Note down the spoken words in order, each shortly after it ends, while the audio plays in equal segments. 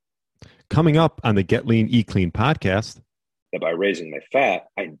Coming up on the Get Lean, Eat Clean podcast. That by raising my fat,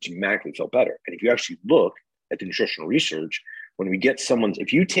 I dramatically felt better. And if you actually look at the nutritional research,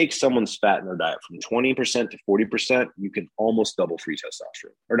 if you take someone's fat in their diet from 20% to 40%, you can almost double free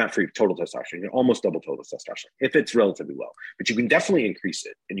testosterone, or not free, total testosterone. You can almost double total testosterone if it's relatively low, but you can definitely increase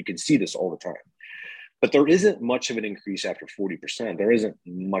it. And you can see this all the time. But there isn't much of an increase after 40%. There isn't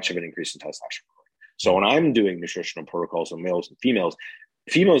much of an increase in testosterone. So when I'm doing nutritional protocols on males and females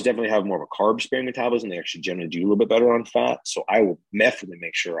definitely have more of a carb sparing metabolism. They actually generally do a little bit better on fat. So I will definitely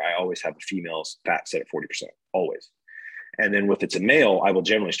make sure I always have a female's fat set at 40%, always. And then if it's a male, I will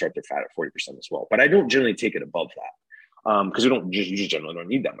generally start their fat at 40% as well. But I don't generally take it above that because you just generally don't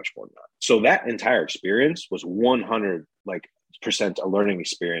need that much more than that. So that entire experience was 100% a learning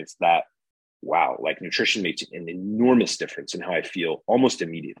experience that, wow, like nutrition makes an enormous difference in how I feel almost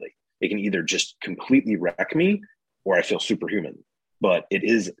immediately. It can either just completely wreck me or I feel superhuman. But it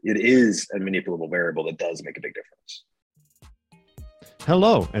is a manipulable variable that does make a big difference.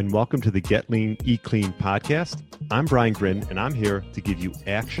 Hello, and welcome to the Get Lean, Eat Clean podcast. I'm Brian Grin, and I'm here to give you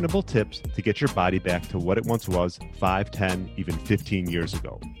actionable tips to get your body back to what it once was 5, 10, even 15 years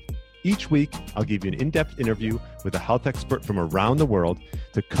ago. Each week, I'll give you an in-depth interview with a health expert from around the world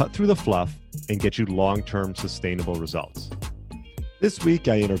to cut through the fluff and get you long-term sustainable results. This week,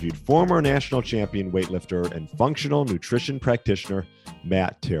 I interviewed former national champion weightlifter and functional nutrition practitioner,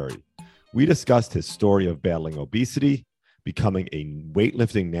 Matt Terry. We discussed his story of battling obesity, becoming a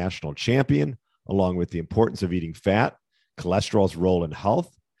weightlifting national champion, along with the importance of eating fat, cholesterol's role in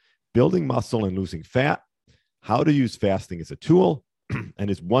health, building muscle and losing fat, how to use fasting as a tool, and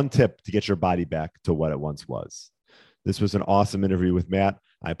his one tip to get your body back to what it once was. This was an awesome interview with Matt.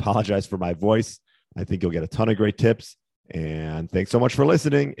 I apologize for my voice. I think you'll get a ton of great tips. And thanks so much for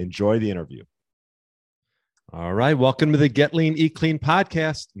listening. Enjoy the interview. All right. Welcome to the Get Lean, Eat Clean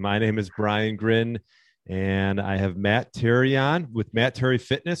podcast. My name is Brian Grin, and I have Matt Terry on with Matt Terry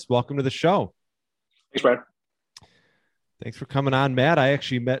Fitness. Welcome to the show. Thanks, Brian. Thanks for coming on, Matt. I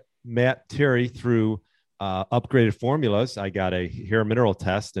actually met Matt Terry through Upgraded Formulas. I got a hair mineral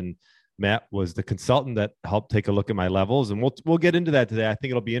test, and Matt was the consultant that helped take a look at my levels. And we'll get into that today. I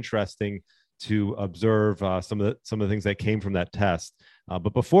think it'll be interesting to observe some of the things that came from that test.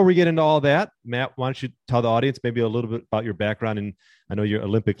 But before we get into all that, Matt, why don't you tell the audience maybe a little bit about your background? And I know you're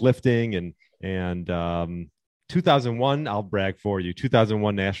Olympic lifting and 2001, I'll brag for you,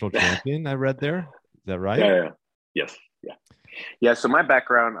 2001 national champion, I read there. Is that right? Yeah. Yes. Yeah. So my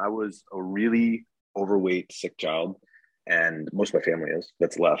background, I was a really overweight, sick child, and most of my family is,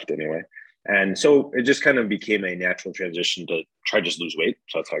 that's left anyway. And so it just kind of became a natural transition to try to just lose weight.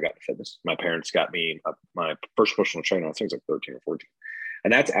 So that's how I got into fitness. My parents got me my first personal trainer, I think it was like 13 or 14.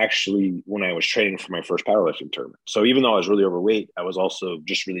 And that's actually when I was training for my first powerlifting tournament. So even though I was really overweight, I was also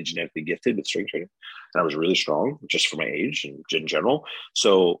just really genetically gifted with strength training. And I was really strong just for my age and in general.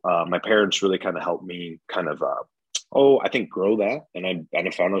 So my parents really kind of helped me I think grow that. And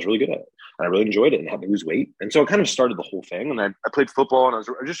I found I was really good at it. And I really enjoyed it and helped me lose weight. And so it kind of started the whole thing. And I played football and I was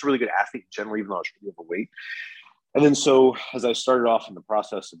just a really good athlete in general, even though I was really overweight. And then so as I started off in the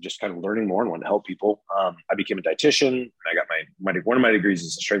process of just kind of learning more and wanting to help people, I became a dietitian. And I got one of my degrees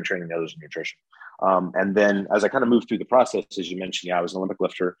is in strength training, the other is in nutrition. And then as I kind of moved through the process, as you mentioned, I was an Olympic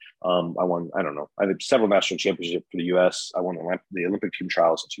lifter. I had several national championships for the U.S. I won the Olympic team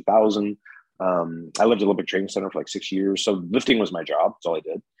trials in 2000. I lived at Olympic Training Center for like 6 years. So lifting was my job. That's all I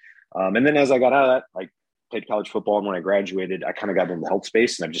did. And then as I got out of that, I played college football. And when I graduated, I kind of got into the health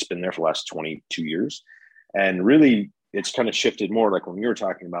space, and I've just been there for the last 22 years. And really, it's kind of shifted more like when you were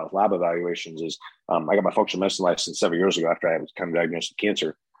talking about lab evaluations is I got my functional medicine license 7 years ago after I was kind of diagnosed with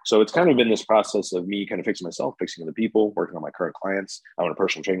cancer. So it's kind of been this process of me kind of fixing myself, fixing other people, working on my current clients. I own a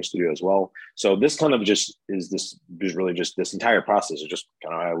personal training studio as well. So this kind of just is really just this entire process is just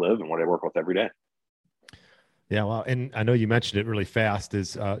kind of how I live and what I work with every day. Yeah, well, and I know you mentioned it really fast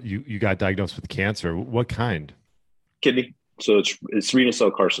is you got diagnosed with cancer. What kind? Kidney. So it's renal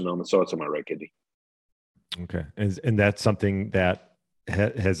cell carcinoma. So it's on my right kidney. Okay. And that's something that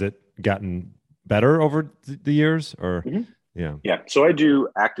has it gotten better over the years or? Mm-hmm. Yeah. So I do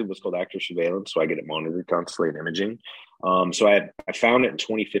what's called active surveillance. So I get it monitored constantly and imaging. So I found it in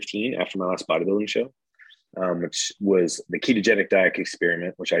 2015 after my last bodybuilding show. Which was the ketogenic diet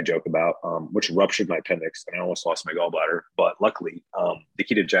experiment, which I joke about, which ruptured my appendix and I almost lost my gallbladder. But luckily, the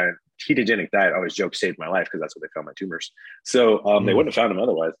ketogenic diet, I always joke, saved my life because that's what they found my tumors. So they wouldn't have found them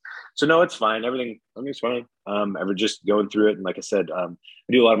otherwise. So no, it's fine. Everything's fine. We're just going through it. And like I said, I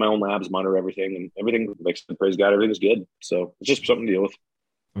do a lot of my own labs, monitor everything, and everything, praise God, everything's good. So it's just something to deal with.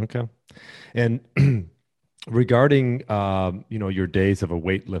 Okay. And regarding, your days of a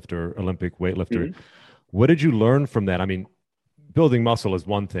weightlifter, Olympic weightlifter, Mhm. what did you learn from that? I mean, building muscle is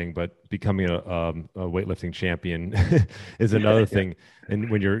one thing, but becoming a weightlifting champion is another Yeah. thing. And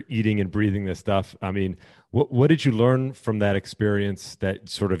when you're eating and breathing this stuff, I mean, what did you learn from that experience that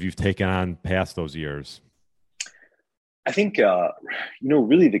sort of you've taken on past those years? I think,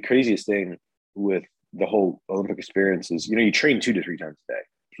 really the craziest thing with the whole Olympic experience is, you train 2 to 3 times a day.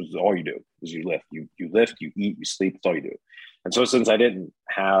 Which is all you do is you lift, you lift, you eat, you sleep. That's all you do. And so since I didn't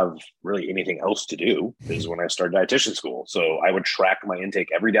have really anything else to do, is when I started dietitian school. So I would track my intake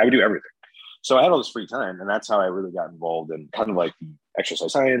every day. I would do everything. So I had all this free time, and that's how I really got involved in kind of like the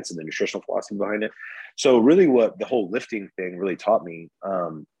exercise science and the nutritional philosophy behind it. So really, what the whole lifting thing really taught me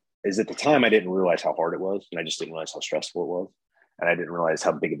is at the time I didn't realize how hard it was, and I just didn't realize how stressful it was, and I didn't realize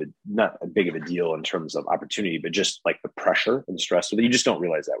how big of a not a big of a deal in terms of opportunity, but just like the pressure and stress. You just don't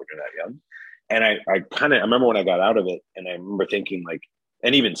realize that when you're that young. And I remember when I got out of it, and I remember thinking like,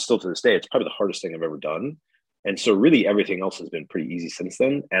 and even still to this day, it's probably the hardest thing I've ever done. And so really everything else has been pretty easy since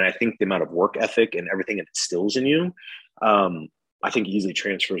then. And I think the amount of work ethic and everything it instills in you, I think easily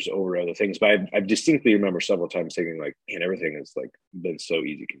transfers over to other things. But I distinctly remember several times thinking like, man, everything has like been so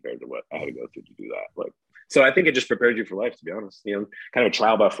easy compared to what I had to go through to do that. Like, so I think it just prepared you for life, to be honest. Kind of a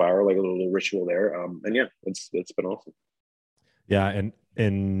trial by fire, like a little ritual there. And yeah, it's been awesome. Yeah,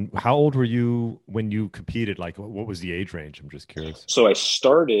 and how old were you when you competed? Like, what was the age range? I'm just curious. So I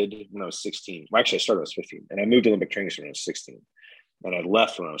started when I was 16. Well, actually, I started when I was 15, and I moved to Olympic training when I was 16, and I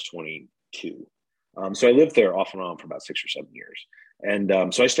left when I was 22. So I lived there off and on for about 6 or 7 years.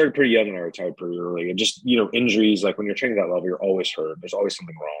 And so I started pretty young and I retired pretty early. And just, injuries, like when you're training at that level, you're always hurt. There's always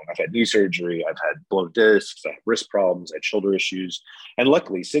something wrong. I've had knee surgery. I've had blown discs. I have wrist problems. I had shoulder issues. And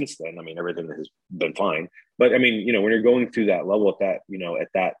luckily since then, I mean, everything has been fine. But I mean, when you're going through that level at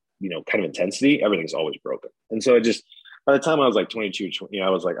that kind of intensity, everything's always broken. And so by the time I was like 22, I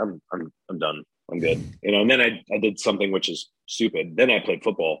was like, I'm done. I'm good. And then I did something which is stupid. Then I played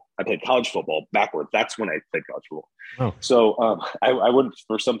football. I played college football backwards. That's when I played college football. Oh, So I went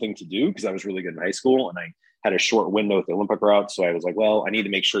for something to do because I was really good in high school and I had a short window with the Olympic route. So I was like, well, I need to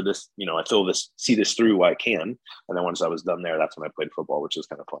make sure this, see this through while I can. And then once I was done there, that's when I played football, which is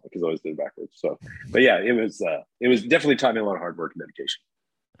kind of fun because I always did it backwards. So, but yeah, it was definitely taught me a lot of hard work and dedication.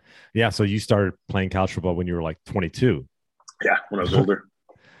 yeah. So you started playing college football when you were like 22. Yeah, when I was older.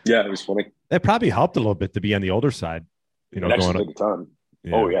 Yeah, it was funny. That probably helped a little bit to be on the older side, It actually going up. did a ton.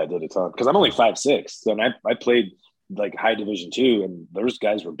 Yeah. Oh yeah, it did a ton. Because I'm only 5'6", and I played like high division 2, and those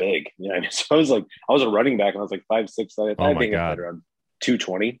guys were big. So I was a running back, and I was like 5'6". Oh I my think I God. played around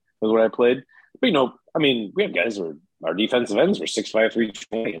 220 was what I played. But I mean, we had guys who were our defensive ends were 6'5",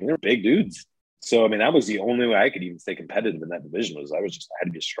 320, and they're big dudes. So I mean, that was the only way I could even stay competitive in that division was I had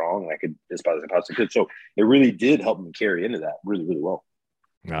to be strong. And I could as far as I possibly could. So it really did help me carry into that really, really well.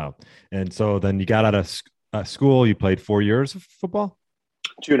 Wow. And so then you got out of school, you played 4 years of football?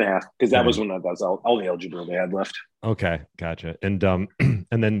 2.5, because that was when that was all the eligibility I had left. Okay. Gotcha. And,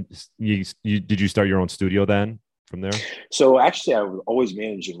 and then did you start your own studio then from there? So actually, I was always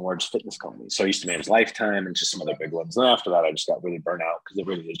managing large fitness companies. So I used to manage Lifetime and just some other big ones. And after that, I just got really burnt out because it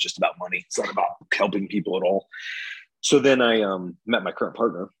really is just about money. It's not about helping people at all. So then I met my current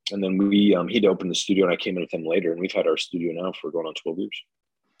partner, and then he'd opened the studio, and I came in with him later, and we've had our studio now for going on 12 years.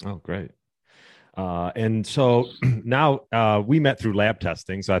 Oh, great. And so now we met through lab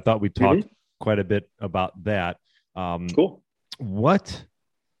testing. So I thought we talked quite a bit about that. Cool. Well,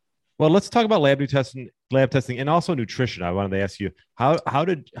 let's talk about lab testing and also nutrition. I wanted to ask you, how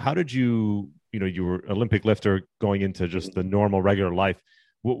did you were Olympic lifter going into just the normal regular life.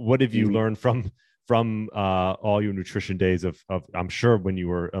 What have you learned from all your nutrition days of I'm sure when you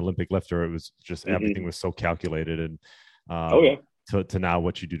were Olympic lifter, it was just everything was so calculated and to now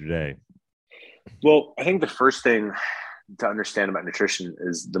what you do today. Well, I think the first thing to understand about nutrition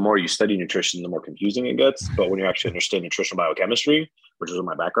is the more you study nutrition, the more confusing it gets. But when you actually understand nutritional biochemistry, which is what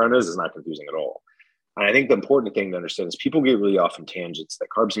my background is not confusing at all. And I think the important thing to understand is people get really off in tangents that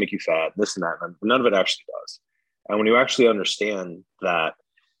carbs make you fat, this and that, and none of it actually does. And when you actually understand that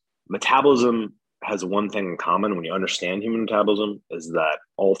metabolism has one thing in common when you understand human metabolism is that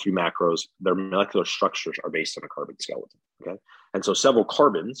all three macros, their molecular structures are based on a carbon skeleton. Okay. And so several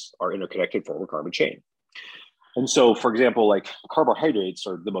carbons are interconnected form a carbon chain. And so, for example, like carbohydrates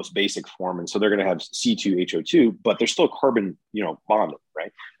are the most basic form. And so they're going to have C2HO2, but they're still carbon, bonded,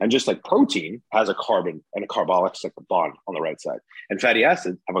 right? And just like protein has a carbon and a carboxyl bond on the right side. And fatty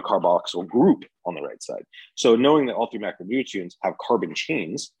acids have a carboxyl group on the right side. So knowing that all three macronutrients have carbon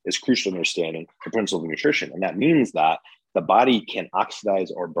chains is crucial to understanding the principle of nutrition. And that means that the body can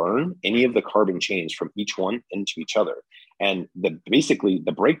oxidize or burn any of the carbon chains from each one into each other. And basically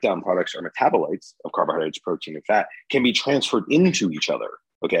the breakdown products or metabolites of carbohydrates, protein, and fat can be transferred into each other.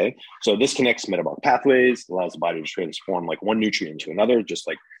 Okay. So this connects metabolic pathways, allows the body to transform like one nutrient into another, just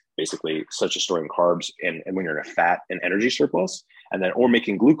like basically such as storing carbs and when you're in a fat and energy surplus, and then or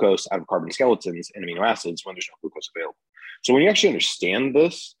making glucose out of carbon skeletons and amino acids when there's no glucose available. So when you actually understand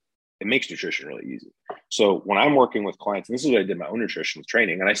this, it makes nutrition really easy. So when I'm working with clients, and this is what I did my own nutrition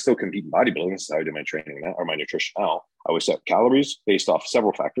training, and I still compete in bodybuilding. This is how I do my training now, or my nutrition now. I always set calories based off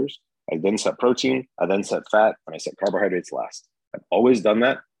several factors. I then set protein, I then set fat, and I set carbohydrates last. I've always done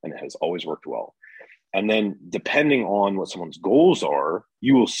that, and it has always worked well. And then depending on what someone's goals are,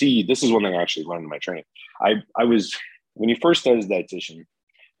 you will see, this is one thing I actually learned in my training. I was, when you first start as a dietitian,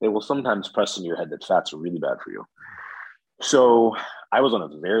 they will sometimes press into your head that fats are really bad for you. So I was on a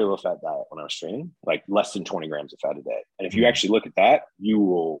very low fat diet when I was training, like less than 20 grams of fat a day. And if you actually look at that, you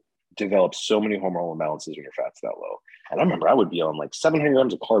will develop so many hormonal imbalances when your fat's that low. And I remember I would be on like 700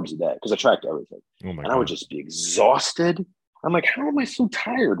 grams of carbs a day because I tracked everything. And I would just be exhausted. I'm like, how am I so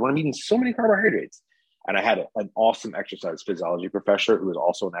tired when I'm eating so many carbohydrates? And I had an awesome exercise physiology professor who was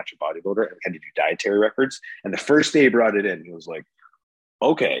also a natural bodybuilder and had to do dietary records. And the first day he brought it in, he was like,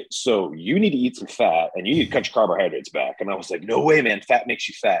 okay, so you need to eat some fat and you need to cut your carbohydrates back. And I was like, no way, man, fat makes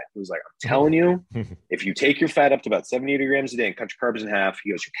you fat. He was like, I'm telling you, if you take your fat up to about 70, 80 grams a day and cut your carbs in half,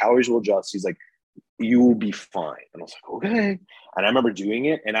 he goes, your calories will adjust. He's like, you will be fine. And I was like, okay. And I remember doing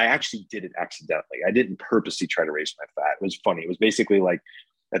it, and I actually did it accidentally. I didn't purposely try to raise my fat. It was funny. It was basically like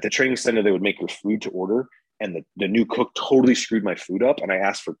at the training center, they would make your food to order, and the new cook totally screwed my food up. And I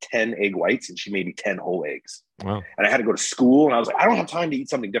asked for 10 egg whites, and she made me 10 whole eggs. Wow. And I had to go to school, and I was like, I don't have time to eat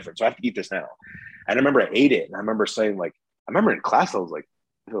something different, so I have to eat this now. And I remember I ate it, and I remember saying, like, I remember in class, I was like,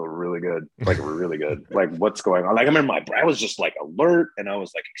 I feel really good, like really good. Like, what's going on? Like, I remember I was just like alert, and I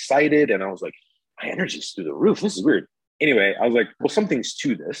was like excited, and I was like, my energy's through the roof. This is weird. Anyway, I was like, well, something's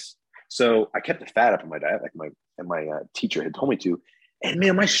to this. So I kept the fat up in my diet, like my teacher had told me to. And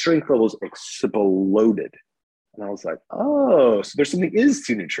man, my strength levels exploded. And I was like, oh, so there's something is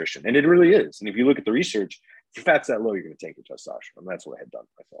to nutrition. And it really is. And if you look at the research, if your fat's that low, you're going to tank your testosterone. And that's what I had done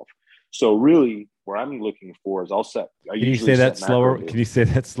myself. So really, where I'm looking for is Can you say that slower? Can you say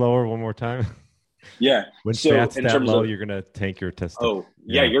that slower one more time? Yeah. When fat's that low, you're going to tank your testosterone. Oh,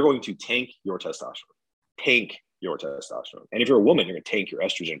 yeah, you're going to tank your testosterone. Tank your testosterone. And if you're a woman, you're going to tank your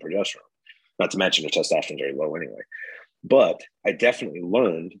estrogen and progesterone. Not to mention your testosterone is very low anyway. But I definitely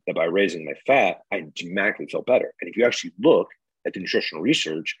learned that by raising my fat, I dramatically felt better. And if you actually look at the nutritional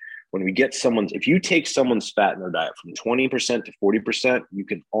research, when we get if you take someone's fat in their diet from 20% to 40%, you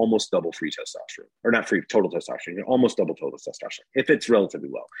can almost double free testosterone, or not free, total testosterone. You can almost double total testosterone if it's relatively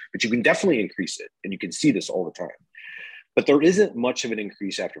low, but you can definitely increase it. And you can see this all the time. But there isn't much of an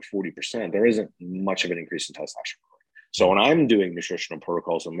increase after 40%. There isn't much of an increase in testosterone. So when I'm doing nutritional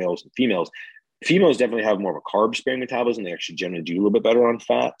protocols on males and females definitely have more of a carb-sparing metabolism. They actually generally do a little bit better on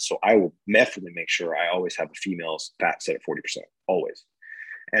fat. So I will definitely make sure I always have a female's fat set at 40%, always.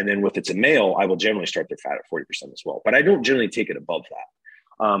 And then if it's a male, I will generally start their fat at 40% as well. But I don't generally take it above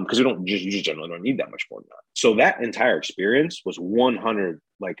that because you just generally don't need that much more than that. So that entire experience was 100%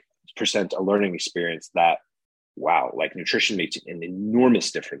 a learning experience that, wow, like nutrition makes an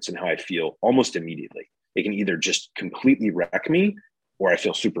enormous difference in how I feel almost immediately. It can either just completely wreck me or I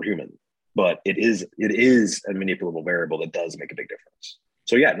feel superhuman. But it is a manipulable variable that does make a big difference.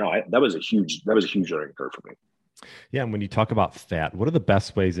 So yeah, no, that was a huge learning curve for me. Yeah, and when you talk about fat, what are the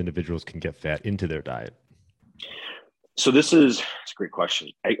best ways individuals can get fat into their diet? So it's a great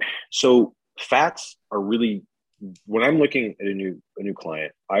question. So fats are really, when I'm looking at a new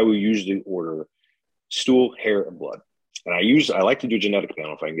client, I will usually order stool, hair, and blood. And I like to do a genetic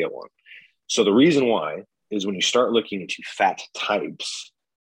panel if I can get one. So the reason why is when you start looking into fat types,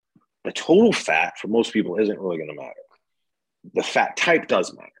 the total fat for most people isn't really going to matter. The fat type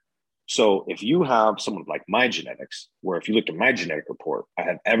does matter. So if you have someone like my genetics, where if you look at my genetic report, I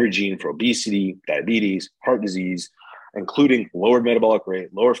have every gene for obesity, diabetes, heart disease, including lower metabolic rate,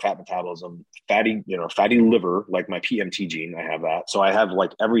 lower fat metabolism, fatty liver, like my PMT gene, I have that. So I have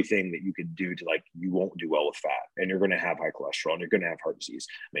like everything that you could do to like, you won't do well with fat and you're going to have high cholesterol and you're going to have heart disease.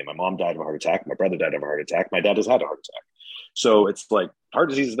 I mean, my mom died of a heart attack. My brother died of a heart attack. My dad has had a heart attack. So it's like heart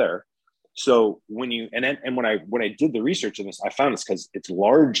disease is there. So when I did the research on this, I found it's because it's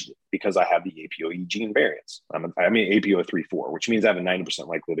largely because I have the APOE gene variants. I mean APOE3/4, which means I have a 90%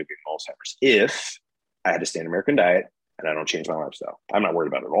 likelihood of getting Alzheimer's if I had a standard American diet and I don't change my lifestyle. I'm not worried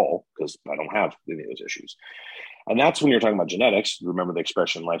about it at all because I don't have any of those issues. And that's when you're talking about genetics. Remember the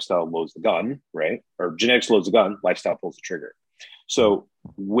expression lifestyle loads the gun, right? Or genetics loads the gun, lifestyle pulls the trigger. So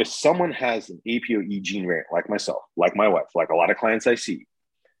with someone has an APOE gene variant like myself, like my wife, like a lot of clients I see,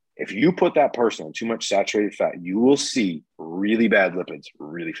 if you put that person on too much saturated fat, you will see really bad lipids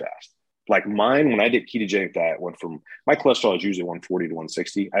really fast. Like mine, when I did ketogenic diet, went from, my cholesterol is usually 140 to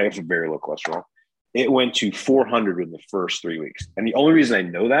 160. I have a very low cholesterol. It went to 400 in the first 3 weeks. And the only reason I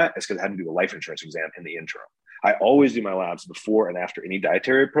know that is because I had to do a life insurance exam in the interim. I always do my labs before and after any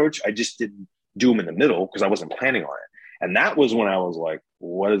dietary approach. I just didn't do them in the middle because I wasn't planning on it. And that was when I was like,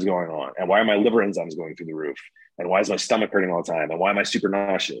 what is going on? And why are my liver enzymes going through the roof? And why is my stomach hurting all the time? And why am I super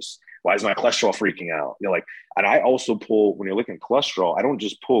nauseous? Why is my cholesterol freaking out? You know, like, and I also pull, when you're looking at cholesterol, I don't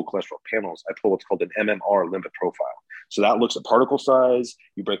just pull cholesterol panels. I pull what's called an MMR lipid profile. So that looks at particle size.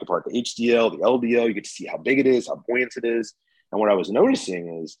 You break apart the HDL, the LDL, you get to see how big it is, how buoyant it is. And what I was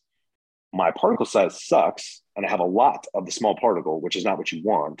noticing is my particle size sucks, and I have a lot of the small particle, which is not what you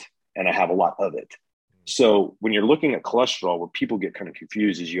want, and I have a lot of it. So when you're looking at cholesterol, where people get kind of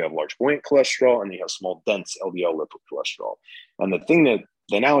confused is you have large buoyant cholesterol and you have small dense LDL lipid cholesterol. And the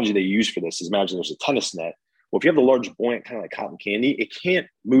analogy they use for this is, imagine there's a tennis net. Well, if you have the large buoyant, kind of like cotton candy, it can't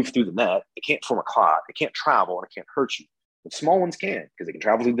move through the net. It can't form a clot. It can't travel, and it can't hurt you. But small ones can, because they can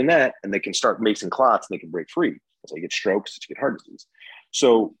travel through the net and they can start making clots and they can break free. That's how you get strokes, you get heart disease.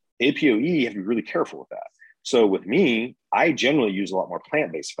 So APOE, you have to be really careful with that. So with me, I generally use a lot more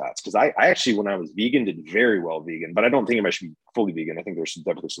plant-based fats because I actually, when I was vegan, did very well vegan, but I don't think I should be fully vegan. I think there's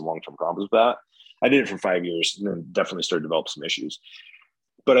definitely some long-term problems with that. I did it for 5 years and then definitely started to develop some issues.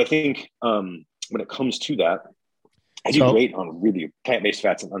 But I think when it comes to that, I do great on really plant-based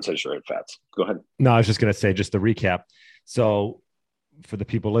fats and unsaturated fats. Go ahead. No, I was just going to say, just to recap. So for the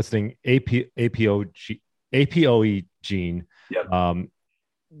people listening, APOE gene, yep.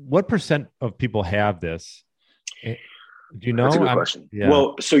 What percent of people have this? Do you know? That's a good question. Yeah.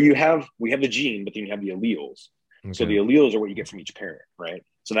 Well, so we have the gene, but then you have the alleles. Okay. So the alleles are what you get from each parent, right?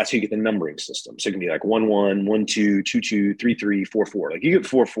 So that's how you get the numbering system. So it can be like 1 1, 1 2, 2 2, 3 3, 4 4. Like you get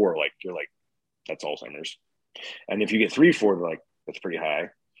 4 4, like you're like, that's Alzheimer's. And if you get 3 4, they're like, that's pretty high.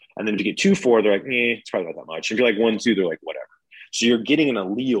 And then if you get 2 4, they're like, it's probably not that much. If you're like 1 2, they're like, whatever. So you're getting an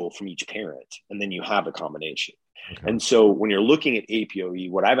allele from each parent, and then you have a combination. Okay. And so when you're looking at APOE,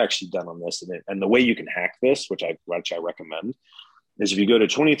 what I've actually done on this, and the way you can hack this, which I recommend, is if you go to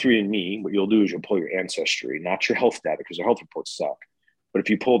 23andMe, what you'll do is you'll pull your ancestry, not your health data, because their health reports suck. But if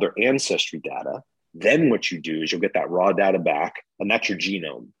you pull their ancestry data, then what you do is you'll get that raw data back, and that's your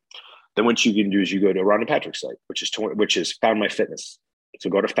genome. Then what you can do is you go to Rhonda Patrick's site, which is Found My Fitness. So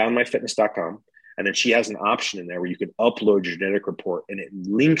go to foundmyfitness.com. And then she has an option in there where you can upload your genetic report, and it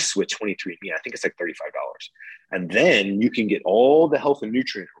links with 23andMe. I think it's like $35. And then you can get all the health and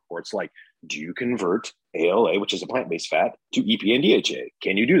nutrient reports, like, do you convert ALA, which is a plant-based fat, to EPA and DHA?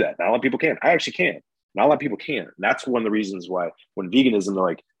 Can you do that? Not a lot of people can. I actually can. Not a lot of people can. And that's one of the reasons why when veganism, they're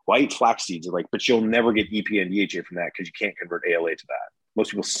like, well, I eat flax seeds. They're like, but you'll never get EPA and DHA from that because you can't convert ALA to that.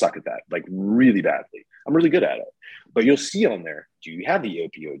 Most people suck at that, like really badly. I'm really good at it. But you'll see on there, do you have the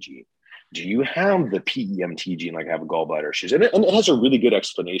APO gene? Do you have the PEMT gene, like have gallbladder issues? And it has a really good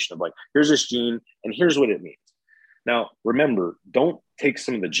explanation of like, here's this gene and here's what it means. Now, remember, don't take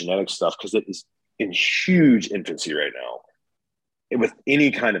some of the genetic stuff because it is in huge infancy right now with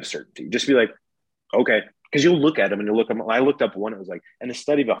any kind of certainty. Just be like, okay, because you'll look at them and you'll look at them. I looked up one, it was like, in a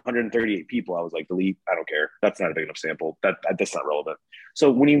study of 138 people, I was like, delete, I don't care. That's not a big enough sample. That's not relevant.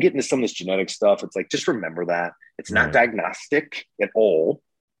 So when you get into some of this genetic stuff, it's like, just remember that. It's not diagnostic at all,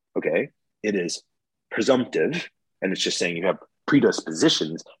 okay? It is presumptive, and it's just saying you have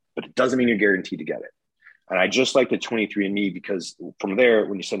predispositions, but it doesn't mean you're guaranteed to get it. And I just like the 23andMe because from there,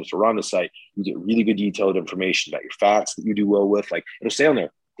 when you send it to Rhonda's site, you get really good detailed information about your fats that you do well with. Like it'll say on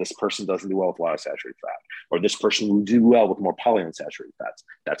there, this person doesn't do well with a lot of saturated fat, or this person will do well with more polyunsaturated fats.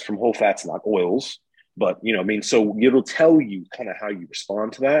 That's from whole fats, not oils. But so it'll tell you kind of how you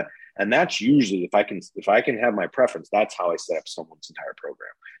respond to that. And that's usually if I can have my preference, that's how I set up someone's entire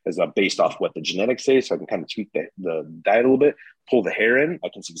program, is based off what the genetics say. So I can kind of tweak the diet a little bit, pull the hair in. I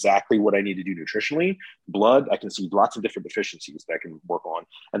can see exactly what I need to do nutritionally. Blood, I can see lots of different deficiencies that I can work on.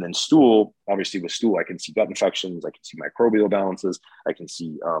 And then stool, obviously with stool, I can see gut infections. I can see microbial balances. I can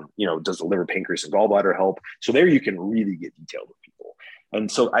see, does the liver, pancreas, and gallbladder help? So there you can really get detailed with people. And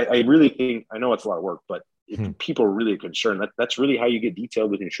so I really think, I know it's a lot of work, but if people are really concerned, that's really how you get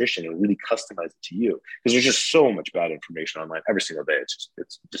detailed with nutrition and really customize it to you. Because there's just so much bad information online every single day. It's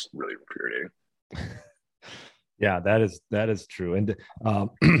just really infuriating. Yeah, that is true. And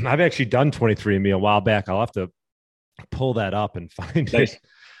I've actually done 23andMe a while back. I'll have to pull that up and find Nice.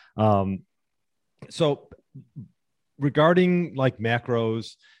 it. So regarding like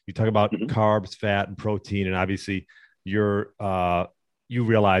macros, you talk about carbs, fat, and protein, and obviously you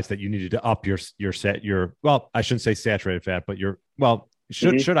realize that you needed to up well, I shouldn't say saturated fat, but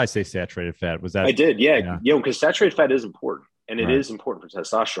should I say saturated fat? Was that? I did, yeah. Because saturated fat is important, and it is important for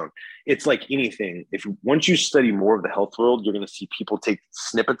testosterone. It's like anything. Once you study more of the health world, you're going to see people take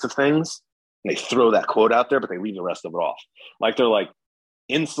snippets of things and they throw that quote out there, but they leave the rest of it off. Like they're like,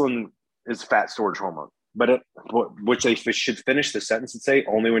 insulin is fat storage hormone, but which they should finish the sentence and say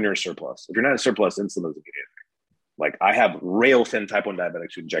only when you're in surplus. If you're not in surplus, insulin doesn't get anything. Like I have rail thin type 1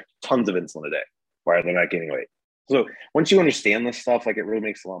 diabetics who inject tons of insulin a day while they're not gaining weight. So once you understand this stuff, like it really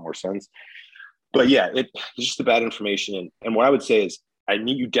makes a lot more sense. But yeah, it's just the bad information. And what I would say is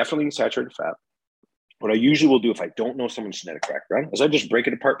you definitely need saturated fat. What I usually will do if I don't know someone's genetic background is I just break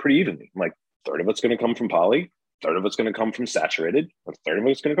it apart pretty evenly. I'm like, third of it's going to come from poly, third of it's going to come from saturated, a third of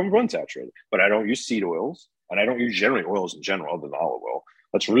it's going to come from unsaturated. But I don't use seed oils, and I don't use generally oils in general other than olive oil.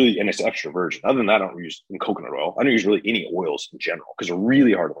 That's really, and it's extra virgin. Other than that, I don't use coconut oil. I don't use really any oils in general because they're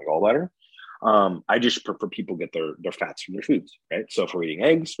really hard on the gallbladder. I just prefer people get their fats from their foods, right? So if we're eating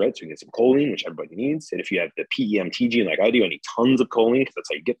eggs, right, so we get some choline, which everybody needs. And if you have the PEMT like I do, I need tons of choline because that's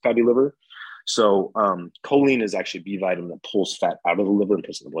how you get fatty liver. So choline is actually B vitamin that pulls fat out of the liver and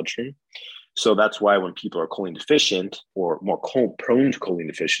puts it in the bloodstream. So that's why when people are choline deficient or more prone to choline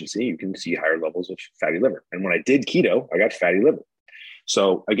deficiency, you can see higher levels of fatty liver. And when I did keto, I got fatty liver.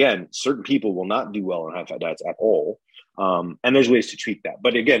 So again, certain people will not do well on high fat diets at all. And there's ways to tweak that.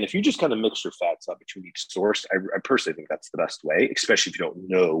 But again, if you just kind of mix your fats up between each source, I personally think that's the best way, especially if you don't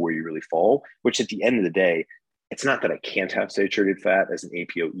know where you really fall, which at the end of the day, it's not that I can't have saturated fat as an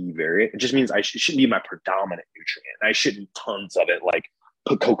APOE variant. It just means it shouldn't be my predominant nutrient. I shouldn't tons of it, like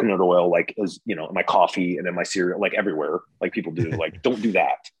put coconut oil, like as in my coffee and in my cereal, like everywhere, like people do. Like, don't do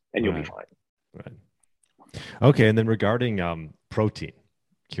that, and you'll be fine. Right. Okay. And then regarding protein,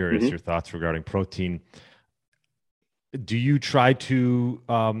 curious your thoughts regarding protein. Do you try to,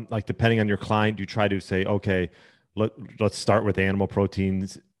 like, depending on your client, do you try to say, okay, let's start with animal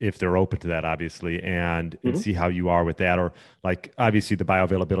proteins if they're open to that, obviously, and see how you are with that? Or like, obviously the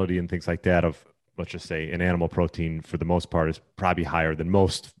bioavailability and things like that of, let's just say, an animal protein for the most part is probably higher than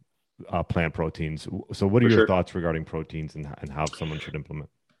most plant proteins. So what are your thoughts regarding proteins and how someone should implement?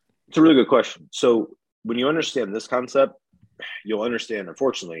 It's a really good question. So when you understand this concept, you'll understand,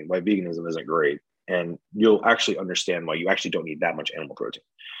 unfortunately, why veganism isn't great. And you'll actually understand why you actually don't need that much animal protein.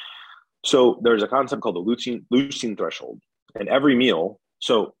 So there's a concept called the leucine threshold. And every meal,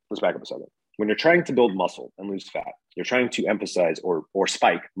 so let's back up a second. When you're trying to build muscle and lose fat, you're trying to emphasize or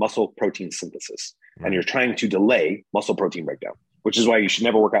spike muscle protein synthesis. And you're trying to delay muscle protein breakdown, which is why you should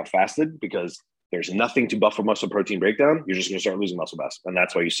never work out fasted, because there's nothing to buffer muscle protein breakdown. You're just going to start losing muscle mass. And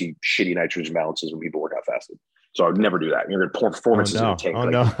that's why you see shitty nitrogen balances when people work out fasted. So I would never do that. You're going to pour performances in the tank.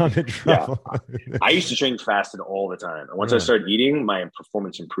 I'm in trouble. Yeah. I used to train fasted all the time. And once I started eating, my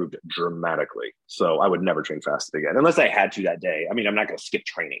performance improved dramatically. So I would never train fasted again, unless I had to that day. I mean, I'm not going to skip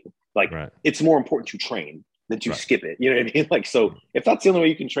training. Like, it's more important to train than to skip it. You know what I mean? Like, so if that's the only way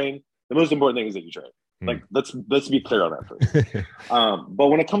you can train, the most important thing is that you train. Like, let's be clear on that first. But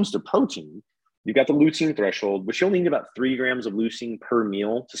when it comes to protein, you've got the leucine threshold, which you only need about 3 grams of leucine per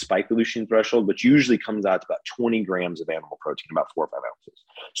meal to spike the leucine threshold, which usually comes out to about 20 grams of animal protein, about 4 or 5 ounces.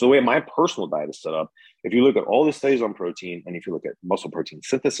 So the way my personal diet is set up, if you look at all the studies on protein, and if you look at muscle protein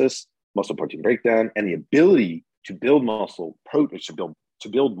synthesis, muscle protein breakdown, and the ability to build muscle, to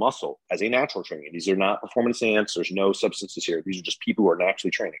build muscle as a natural training, these are not performance enhanced, there's no substances here. These are just people who are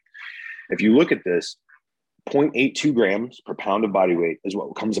naturally training. If you look at this, 0.82 grams per pound of body weight is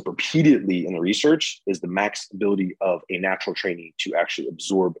what comes up repeatedly in the research is the max ability of a natural trainee to actually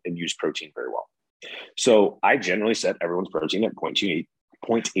absorb and use protein very well. So I generally set everyone's protein at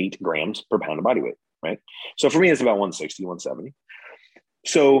 0.8 grams per pound of body weight, right? So for me, it's about 160, 170.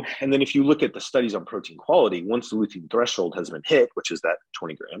 So, and then if you look at the studies on protein quality, once the leucine threshold has been hit, which is that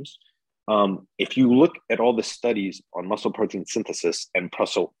 20 grams, if you look at all the studies on muscle protein synthesis and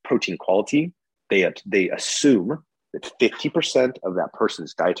muscle protein quality, they assume that 50% of that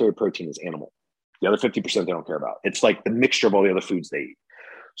person's dietary protein is animal. The other 50% they don't care about. It's like the mixture of all the other foods they eat.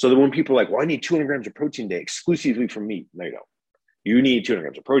 So that when people are like, well, I need 200 grams of protein a day exclusively from meat. No, you don't. You need 200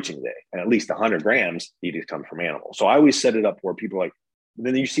 grams of protein a day, and at least 100 grams need to come from animal. So I always set it up where people are like, and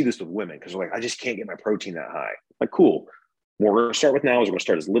then you see this with women because they're like, I just can't get my protein that high. Like, cool. What we're going to start with now is we're going to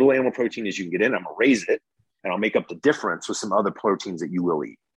start as little animal protein as you can get in. I'm going to raise it, and I'll make up the difference with some other proteins that you will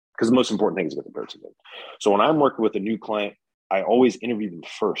eat. Because the most important thing is to get the protein in. So when I'm working with a new client, I always interview them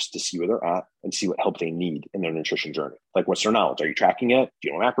first to see where they're at and see what help they need in their nutrition journey. Like, what's their knowledge? Are you tracking it? Do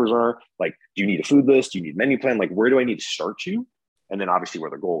you know what macros are? Like, do you need a food list? Do you need a menu plan? Like, where do I need to start you? And then obviously where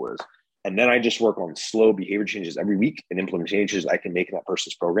their goal is. And then I just work on slow behavior changes every week and implement changes I can make in that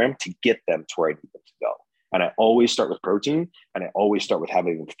person's program to get them to where I need them to go. And I always start with protein, and I always start with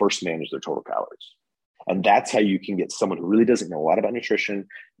having them first manage their total calories. And that's how you can get someone who really doesn't know a lot about nutrition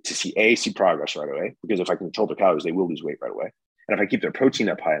to see progress right away. Because if I can control their calories, they will lose weight right away. And if I keep their protein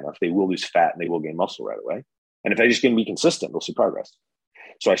up high enough, they will lose fat and they will gain muscle right away. And if I just get them to be consistent, they'll see progress.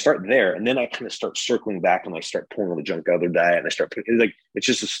 So I start there, and then I kind of start circling back and I start pulling all the junk out of their diet, and I start putting like, it's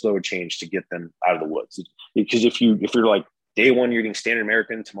just a slow change to get them out of the woods. Because if you're like, day one, you're eating standard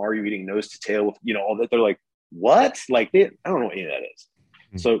American, tomorrow you're eating nose to tail with, all that, they're like, what? Like, I don't know what any of that is.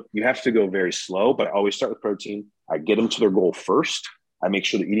 Mm-hmm. So you have to go very slow, but I always start with protein. I get them to their goal first. I make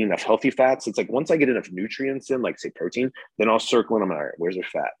sure they're eating enough healthy fats. It's like, once I get enough nutrients in, like say protein, then I'll circle them. All right, where's their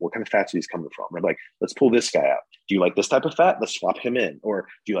fat? What kind of fats are these coming from? I'm like, let's pull this guy out. Do you like this type of fat? Let's swap him in. Or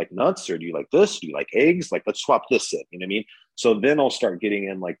do you like nuts? Or do you like this? Do you like eggs? Like, let's swap this in. You know what I mean? So then I'll start getting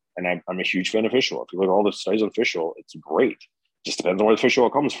in like, and I'm a huge fan of fish oil. If you look at all the studies on fish oil, it's great. Just depends on where the fish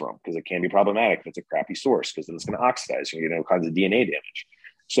oil comes from, because it can be problematic if it's a crappy source, because then it's going to oxidize. You're going to get all kinds of DNA damage.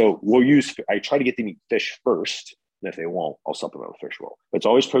 So I try to get them to eat fish first. And if they won't, I'll supplement with fish oil. But it's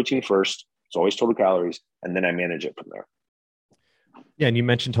always protein first. It's always total calories. And then I manage it from there. Yeah. And you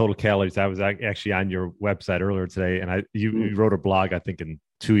mentioned total calories. I was actually on your website earlier today, and you wrote a blog, I think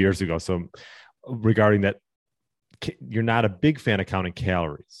 2 years ago. So regarding that, you're not a big fan of counting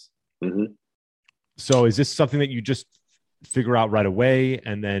calories. Mm-hmm. So is this something that you just figure out right away,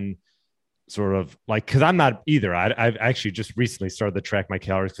 and then sort of like, because I'm not either. I've actually just recently started to track my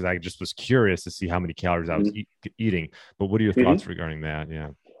calories because I just was curious to see how many calories I was eating. But what are your thoughts regarding that? Yeah.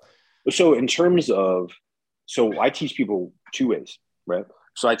 So in terms of, I teach people two ways, right?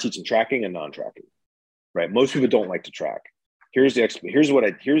 So I teach them tracking and non-tracking, right? Most people don't like to track. Here's exactly what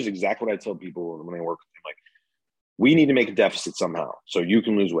I tell people when I work with them. Like, we need to make a deficit somehow so you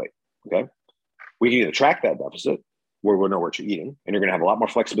can lose weight. Okay. We can either track that deficit, where we'll know what you're eating, and you're going to have a lot more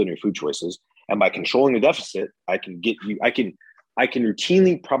flexibility in your food choices. And by controlling the deficit, I can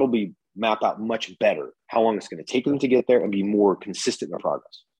routinely probably map out much better how long it's going to take them to get there and be more consistent in their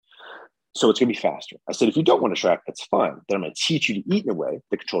progress. So it's going to be faster. I said, if you don't want to track, that's fine. Then I'm going to teach you to eat in a way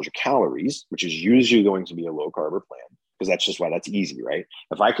that controls your calories, which is usually going to be a low carb plan, because that's just why that's easy, right?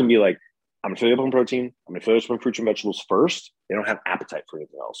 If I can be like, I'm going to fill you up on protein, I'm going to fill you up on fruits and vegetables first, they don't have appetite for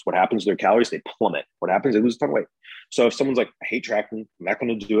anything else. What happens to their calories? They plummet. What happens? They lose a ton of weight. So if someone's like, I hate tracking, I'm not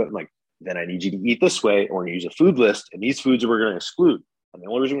going to do it, I'm like, then I need you to eat this way, or we're going to use a food list, and these foods are we're going to exclude. And the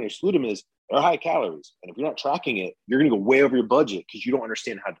only reason we're going to exclude them is they're high calories. And if you're not tracking it, you're going to go way over your budget because you don't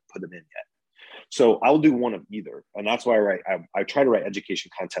understand how to put them in yet. So I'll do one of either. And that's why I try to write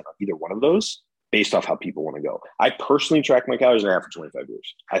education content on either one of those based off how people want to go. I personally track my calories, and I have for 25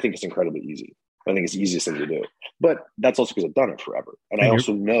 years. I think it's incredibly easy. I think it's the easiest thing to do. But that's also because I've done it forever. And I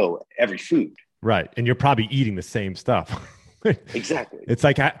also know every food. Right. And you're probably eating the same stuff. Exactly. It's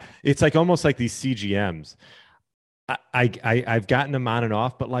like almost like these CGMs. I've gotten them on and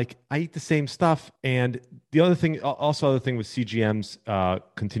off, but like I eat the same stuff. And the other thing with CGMs,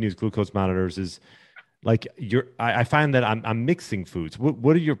 continuous glucose monitors, is like I find that I'm mixing foods.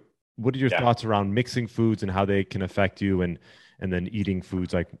 What are your thoughts around mixing foods and how they can affect you, and then eating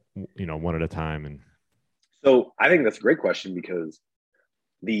foods like, one at a time? And so I think that's a great question, because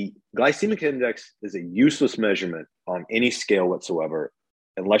the glycemic index is a useless measurement on any scale whatsoever,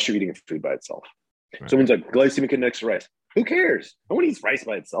 unless you're eating food by itself. Right. Someone's like, glycemic index of rice. Who cares? No one eats rice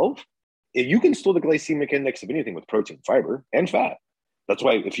by itself. If you can store the glycemic index of anything with protein, fiber, and fat. That's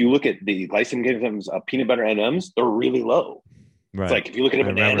why if you look at the glycemic index of peanut butter M&Ms, they're really low. Right. It's like, if you look at a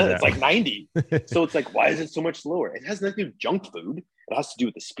banana, it's like 90. So it's like, why is it so much lower? It has nothing to do with junk food. It has to do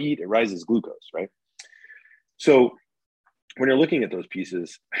with the speed it rises glucose, right? So when you're looking at those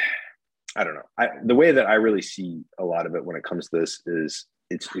pieces, I don't know. The way that I really see a lot of it when it comes to this is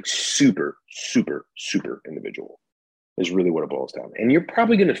it's super, super, super individual is really what it boils down. And you're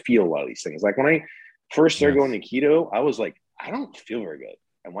probably going to feel a lot of these things. Like when I first started going to keto, I was like, I don't feel very good.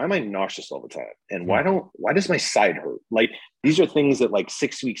 And why am I nauseous all the time? And why does my side hurt? Like, these are things that, like,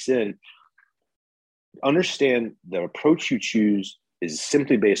 6 weeks in, understand the approach you choose is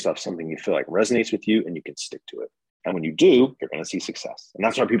simply based off something you feel like resonates with you, and you can stick to it. And when you do, you're going to see success. And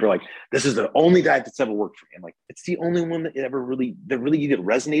that's why people are like, this is the only diet that's ever worked for me. I'm like, it's the only one that really either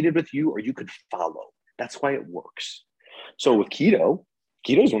resonated with you or you could follow. That's why it works. So with keto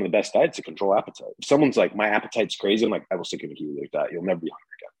is one of the best diets to control appetite. If someone's like, my appetite's crazy, I'm like, I will stick in a keto diet. You'll never be hungry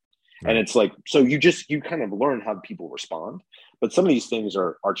again. And it's like, so you kind of learn how people respond. But some of these things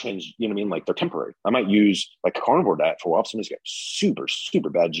are changed, you know what I mean? Like they're temporary. I might use like a carnivore diet for a while. Somebody's got super, super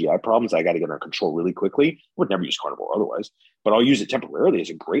bad GI problems. I got to get under control really quickly. I would never use carnivore otherwise, but I'll use it temporarily as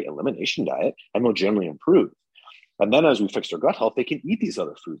a great elimination diet and they'll generally improve. And then as we fix their gut health, they can eat these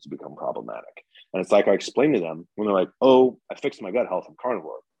other foods to become problematic. And it's like I explain to them when they're like, oh, I fixed my gut health, I'm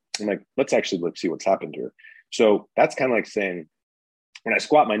carnivore. I'm like, let's see what's happened here. So that's kind of like saying, when I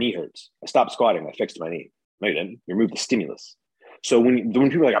squat, my knee hurts. I stopped squatting. I fixed my knee. No, you didn't. You removed the stimulus. So when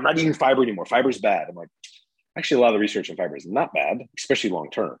people are like, I'm not eating fiber anymore, fiber's bad. I'm like, actually, a lot of the research on fiber is not bad, especially long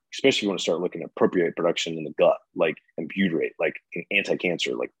term, especially if you want to start looking at propionate production in the gut, like and butyrate, like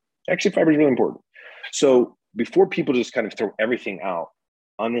anti-cancer. Like actually, fiber is really important. So before people just kind of throw everything out,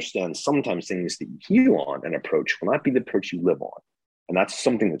 understand sometimes things that you heal on an approach will not be the approach you live on. And that's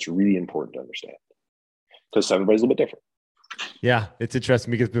something that's really important to understand because everybody's a little bit different. Yeah, it's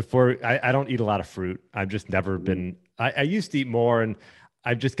interesting because before I don't eat a lot of fruit. I've just never been, I used to eat more and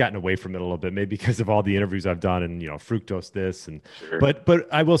I've just gotten away from it a little bit, maybe because of all the interviews I've done and, fructose this. And, but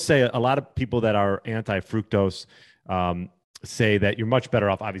I will say a lot of people that are anti-fructose say that you're much better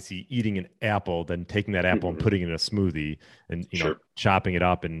off obviously eating an apple than taking that apple and putting it in a smoothie and, chopping it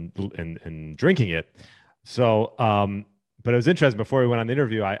up and drinking it. So, but it was interesting. Before we went on the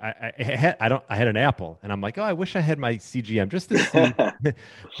interview, I had an apple, and I'm like, oh, I wish I had my CGM just to see.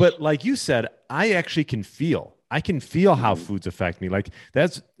 But like you said, I actually can feel. I can feel how foods affect me. Like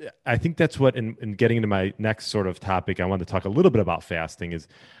I think that's what. In getting into my next sort of topic, I wanted to talk a little bit about fasting. Is,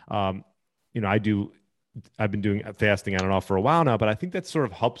 I've been doing fasting on and off for a while now, but I think that sort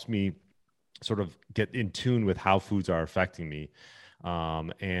of helps me sort of get in tune with how foods are affecting me.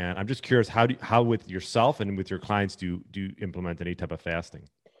 And I'm just curious, how with yourself and with your clients do you implement any type of fasting?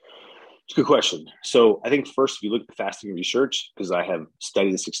 It's a good question. So I think first, if you look at the fasting research, because I have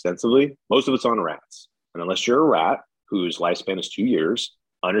studied this extensively, most of it's on rats. And unless you're a rat whose lifespan is 2 years,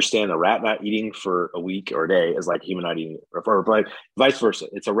 understand a rat not eating for a week or a day is like human not eating, or vice versa.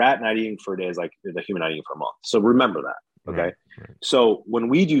 It's a rat not eating for a day is like the human not eating for a month. So remember that. Okay. Right. So when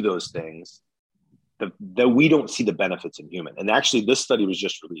we do those things, that we don't see the benefits in human. And actually, this study was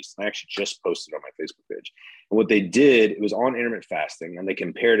just released. I actually just posted on my Facebook page. And what they did, it was on intermittent fasting, and they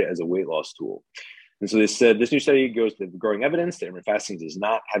compared it as a weight loss tool. And so they said, this new study goes to the growing evidence that intermittent fasting does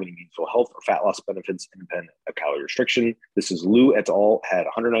not have any meaningful health or fat loss benefits independent of calorie restriction. This is Liu et al. Had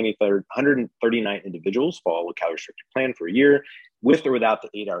 139 individuals follow a calorie restricted plan for a year with or without the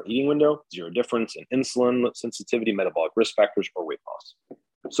 8-hour eating window, zero difference in insulin sensitivity, metabolic risk factors, or weight loss.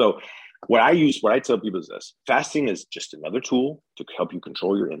 So what I tell people is this: fasting is just another tool to help you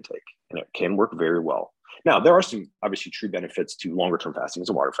control your intake, and it can work very well. Now, there are some obviously true benefits to longer term fasting,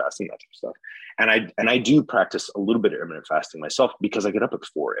 so water fasting, that type of stuff. And I do practice a little bit of intermittent fasting myself because I get up at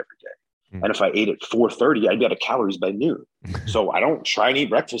 4 every day. And if I ate at 4:30, I'd be out of calories by noon. So I don't try and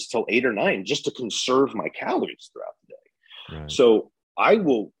eat breakfast till 8 or 9 just to conserve my calories throughout the day. Right. So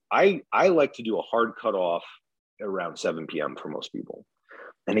I like to do a hard cutoff around 7 p.m. for most people.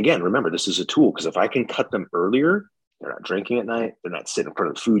 And again, remember, this is a tool because if I can cut them earlier, they're not drinking at night, they're not sitting in front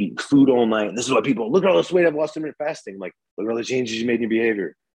of the food, eating food all night. And this is why people look at all this weight I've lost in intermittent fasting. I'm like, look at all the changes you made in your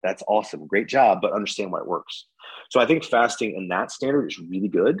behavior. That's awesome. Great job, but understand why it works. So I think fasting in that standard is really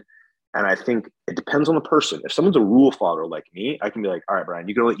good. And I think it depends on the person. If someone's a rule follower like me, I can be like, all right, Brian,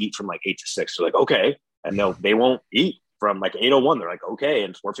 you can only eat from like 8 to 6. So like, okay. And they won't eat from like 8:01. They're like, okay.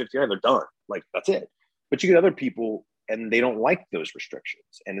 And 4:59, they're done. Like, that's it. But you get other people and they don't like those restrictions,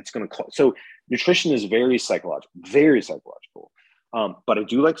 and it's going to so nutrition is very psychological. But I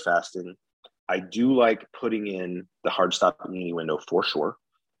do like fasting. I do like putting in the hard stop eating window for sure.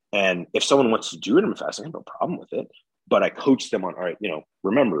 And if someone wants to do intermittent fasting, I have no problem with it. But I coach them on, all right,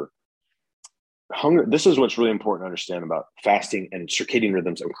 remember, hunger. This is what's really important to understand about fasting and circadian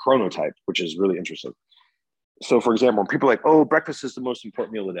rhythms and chronotype, which is really interesting. So, for example, when people are like, oh, breakfast is the most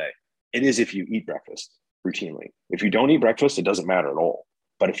important meal of the day. It is if you eat breakfast routinely. If you don't eat breakfast, it doesn't matter at all.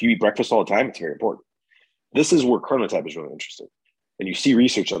 But if you eat breakfast all the time, it's very important. This is where chronotype is really interesting. And you see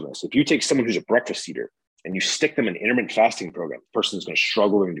research on this. If you take someone who's a breakfast eater and you stick them in an intermittent fasting program, the person's going to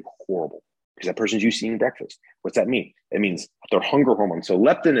struggle and do horrible because that person's used to eating breakfast. What's that mean? It means their hunger hormone. So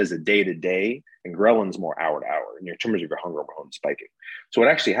leptin is a day-to-day and ghrelin's more hour-to-hour, and your terms of your hunger hormone spiking. So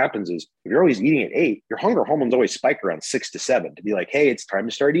what actually happens is if you're always eating at 8, your hunger hormones always spike around 6 to 7 to be like, hey, it's time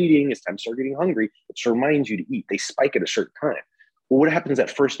to start eating. It's time to start getting hungry. It reminds you to eat. They spike at a certain time. Well, what happens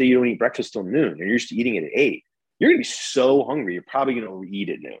that first day you don't eat breakfast till noon and you're used to eating it at 8? You're going to be so hungry, you're probably going to overeat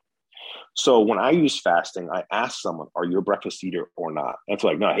at noon. So when I use fasting, I ask someone, are you a breakfast eater or not? And if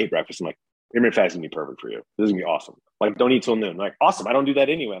they're like, no, I hate breakfast. I'm like, intermittent fasting would be perfect for you. This is gonna be awesome. Like, don't eat till noon. I'm like, awesome. I don't do that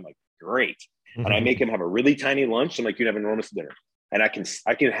anyway. I'm like, great. And I make him have a really tiny lunch. I'm like, you have an enormous dinner. And I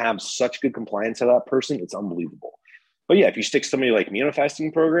can have such good compliance of that person. It's unbelievable. But yeah, if you stick somebody like me on a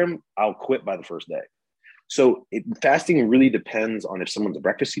fasting program, I'll quit by the first day. So fasting really depends on if someone's a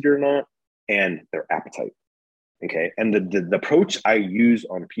breakfast eater or not and their appetite. Okay. And the approach I use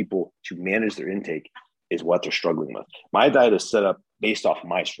on people to manage their intake is what they're struggling with. My diet is set up based off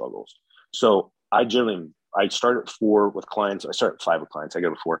my struggles. So I start at 4 with clients. I start at 5 with clients. I go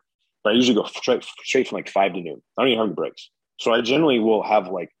to 4, but I usually go straight from like 5 to noon. I don't even have any breaks. So I generally will have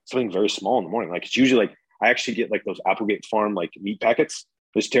like something very small in the morning. Like, it's usually like, I actually get like those Applegate Farm like meat packets,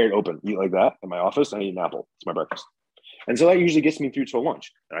 just tear it open, eat like that in my office, and I eat an apple. It's my breakfast. And so that usually gets me through till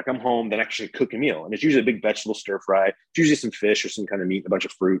lunch. And I come home, then I actually cook a meal. And it's usually a big vegetable stir fry. It's usually some fish or some kind of meat, a bunch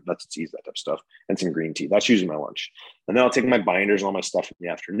of fruit, nuts and seeds, that type of stuff, and some green tea. That's usually my lunch. And then I'll take my binders and all my stuff in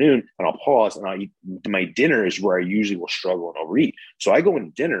the afternoon, and I'll pause and I'll eat. My dinner is where I usually will struggle and overeat. So I go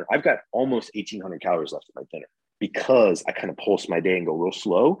into dinner, I've got almost 1,800 calories left in my dinner because I kind of pulse my day and go real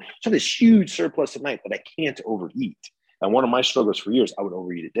slow. So I have this huge surplus at night that I can't overeat. And one of my struggles for years, I would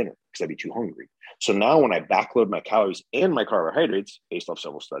overeat at dinner because I'd be too hungry. So now when I backload my calories and my carbohydrates based off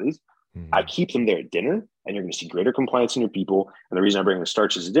several studies, I keep them there at dinner, and you're going to see greater compliance in your people. And the reason I bring the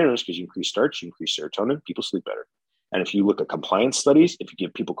starches at dinner is because you increase starch, you increase serotonin, people sleep better. And if you look at compliance studies, if you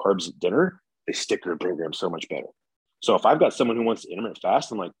give people carbs at dinner, they stick to their program so much better. So if I've got someone who wants to intermittent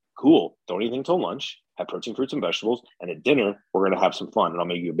fast, I'm like, cool, don't eat anything till lunch, have protein, fruits, and vegetables. And at dinner, we're going to have some fun, and I'll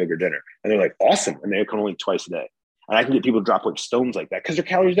make you a bigger dinner. And they're like, awesome. And they can only eat twice a day. And I can get people to drop like stones like that because their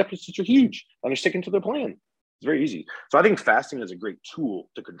calorie deficits are huge and they're sticking to their plan. It's very easy. So I think fasting is a great tool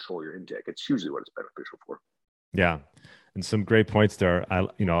to control your intake. It's usually what it's beneficial for. Yeah. And some great points there.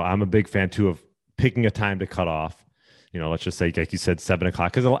 I'm a big fan too of picking a time to cut off. Let's just say, like you said, 7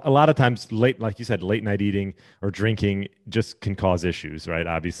 o'clock, because a lot of times late night eating or drinking just can cause issues, right?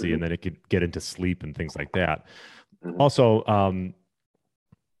 Obviously. And then it could get into sleep and things like that. Also,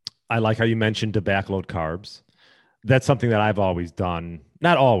 I like how you mentioned to backload carbs. That's something that I've always done.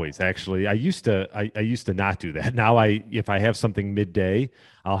 Not always, actually. I used to not do that. Now if I have something midday,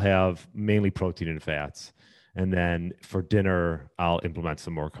 I'll have mainly protein and fats. And then for dinner, I'll implement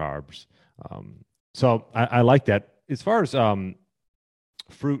some more carbs. So I like that. As far as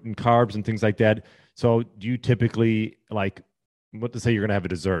fruit and carbs and things like that, so do you typically, like, what to say you're going to have a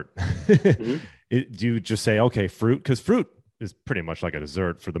dessert? Do you just say, okay, fruit? Because fruit is pretty much like a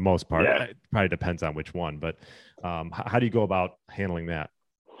dessert for the most part. Yeah. It probably depends on which one, but how do you go about handling that?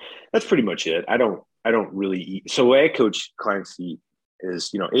 That's pretty much it. I don't really eat. So the way I coach clients to eat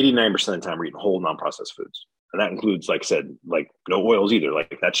is, 89% of the time we're eating whole non-processed foods. And that includes, like I said, like no oils either.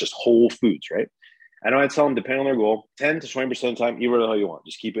 Like that's just whole foods, right? And I tell them, depending on their goal, 10 to 20% of the time, eat whatever the hell you want.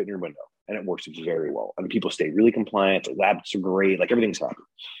 Just keep it in your window. And it works very well. And people stay really compliant. Their labs are great. Like everything's happy.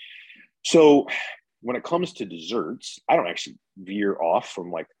 So when it comes to desserts, I don't actually veer off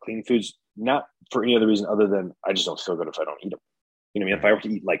from like clean foods, not for any other reason other than I just don't feel good if I don't eat them. You know what I mean? If I were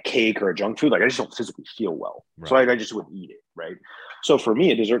to eat like cake or a junk food, like I just don't physically feel well. Right. So I just wouldn't eat it, right? So for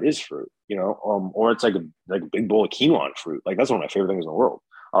me, a dessert is fruit, or it's like a big bowl of quinoa and fruit. Like that's one of my favorite things in the world.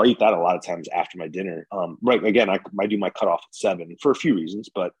 I'll eat that a lot of times after my dinner. Right. Again, I do my cutoff at 7 for a few reasons,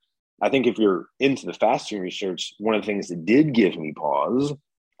 but I think if you're into the fasting research, one of the things that did give me pause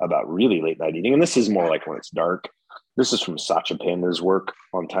about really late night eating, and this is more like when it's dark, this is from Satya Panda's work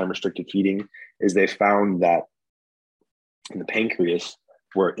on time restricted feeding, is they found that in the pancreas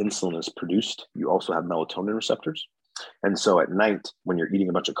where insulin is produced, you also have melatonin receptors. And so at night, when you're eating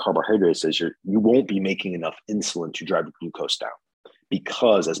a bunch of carbohydrates, you won't be making enough insulin to drive glucose down,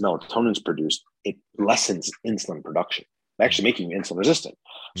 because as melatonin is produced, it lessens insulin production, actually making you insulin resistant.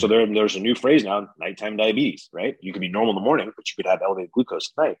 So there's a new phrase now, nighttime diabetes, right? You can be normal in the morning, but you could have elevated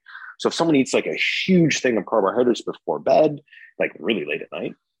glucose at night. So if someone eats like a huge thing of carbohydrates before bed, like really late at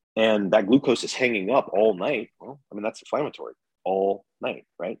night, and that glucose is hanging up all night, well, I mean, that's inflammatory all night,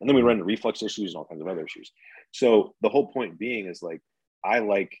 right? And then we run into reflux issues and all kinds of other issues. So the whole point being is like, I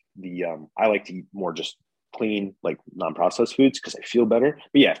like to eat more just clean, like non-processed foods because I feel better.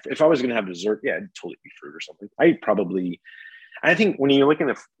 But yeah, if I was going to have dessert, yeah, I'd totally eat fruit or something. I think when you look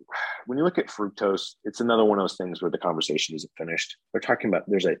at fructose, it's another one of those things where the conversation isn't finished. They're talking about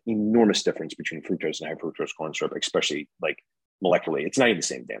there's an enormous difference between fructose and high fructose corn syrup, especially like molecularly. It's not even the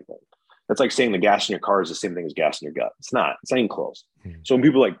same damn thing. That's like saying the gas in your car is the same thing as gas in your gut. It's not even close. So when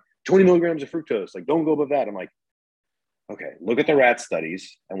people are like 20 milligrams of fructose, like don't go above that, I'm like, okay, look at the rat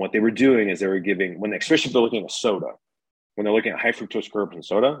studies. And what they were doing is they were giving, especially if they're looking at soda, when they're looking at high fructose corn fructose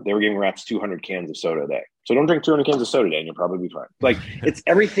soda, they were giving rats 200 cans of soda a day. So don't drink 200 cans of soda a day and you'll probably be fine. Like it's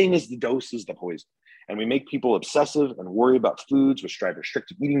everything is the dose is the poison. And we make people obsessive and worry about foods, which drive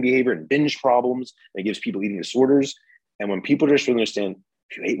restrictive eating behavior and binge problems. And it gives people eating disorders. And when people just really understand,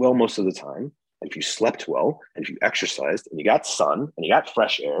 if you ate well most of the time, and if you slept well, and if you exercised, and you got sun, and you got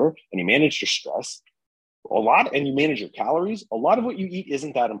fresh air, and you managed your stress, and you manage your calories, a lot of what you eat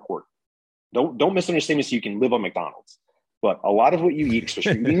isn't that important. Don't misunderstand me so you can live on McDonald's. But a lot of what you eat,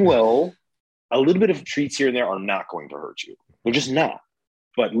 especially eating well, a little bit of treats here and there are not going to hurt you. They're just not.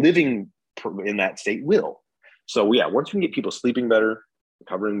 But living in that state will. So yeah, once we can get people sleeping better,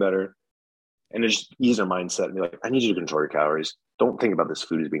 recovering better, and just ease their mindset and be like, I need you to control your calories. Don't think about this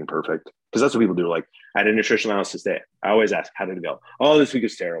food as being perfect. Because that's what people do. Like, I had a nutritional analysis today. I always ask, how did it go? Oh, this week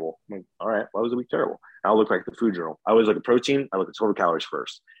is terrible. I'm like, all right, why was the week terrible? I'll look like the food journal. I always look at protein. I look at total calories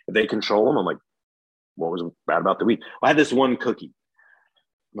first. If they control them, I'm like, what was bad about the week? Well, I had this one cookie.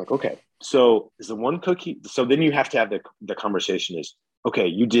 I'm like, okay, so is the one cookie. So then you have to have the conversation is, okay,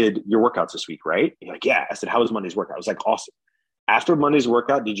 you did your workouts this week, right? You're like, yeah. I said, how was Monday's workout? I was like, awesome. After Monday's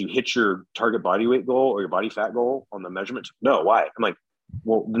workout, did you hit your target body weight goal or your body fat goal on the measurement? No, why? I'm like,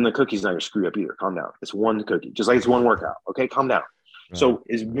 well, then the cookie's not going to screw up either. Calm down. It's one cookie, just like it's one workout. Okay, calm down. Right. So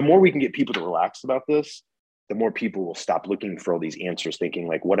the more we can get people to relax about this, the more people will stop looking for all these answers, thinking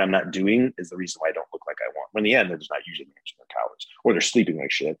like what I'm not doing is the reason why I don't look like I want. When in the end, they're just not using their calories, or they're sleeping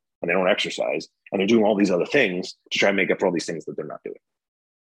like shit and they don't exercise and they're doing all these other things to try and make up for all these things that they're not doing.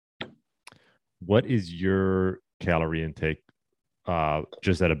 What is your calorie intake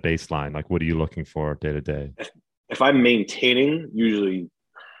just at a baseline? Like, what are you looking for day to day? If I'm maintaining, usually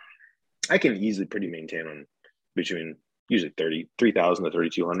I can easily pretty maintain on between usually 3,000 to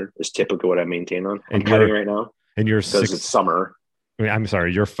 3,200 is typically what I maintain on. I'm cutting right now. And you're because it's summer. I mean, I'm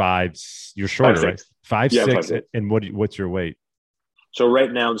sorry, you're shorter, 5'6". Right? 5'6". 5'6". And what's your weight? So right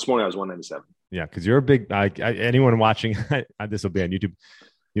now, this morning I was 197. Yeah, because you're a big. Anyone watching, this will be on YouTube.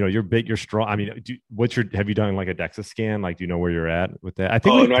 You know, you're big, you're strong. I mean, have you done like a DEXA scan? Like, do you know where you're at with that? I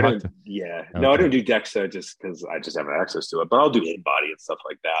think. Oh, no, I don't. Yeah, okay. No, I don't do DEXA just because I just haven't access to it. But I'll do in-body and stuff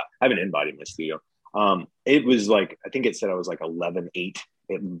like that. I have an in-body in my studio. It was like, I think it said I was like 11.8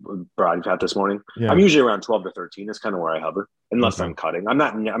 body fat this morning. Yeah. I'm usually around 12 to 13. That's kind of where I hover, unless I'm cutting. I'm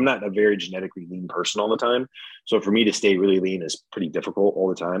not a very genetically lean person all the time. So for me to stay really lean is pretty difficult all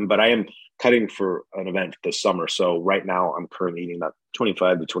the time, but I am cutting for an event this summer. So right now I'm currently eating about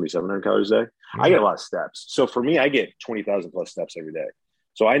 25 to 2,700 calories a day. Mm-hmm. I get a lot of steps. So for me, I get 20,000 plus steps every day.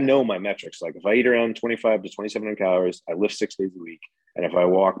 So I know my metrics. Like if I eat around 25 to 2,700 calories, I lift 6 days a week. And if I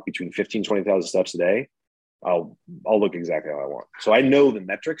walk between 15, 20,000 steps a day, I'll look exactly how I want. So I know the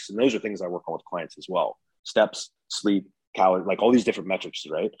metrics, and those are things I work on with clients as well. Steps, sleep, calorie, like all these different metrics,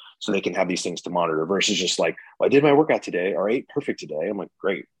 right? So they can have these things to monitor versus just like, well, I did my workout today, or I ate perfect today. I'm like,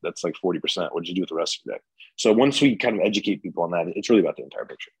 great. That's like 40%. What did you do with the rest of the day? So once we kind of educate people on that, it's really about the entire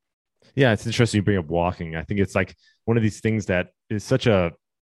picture. Yeah, it's interesting you bring up walking. I think it's like one of these things that is such a,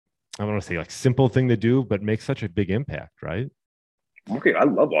 I don't want to say like simple thing to do, but makes such a big impact, right? Okay, I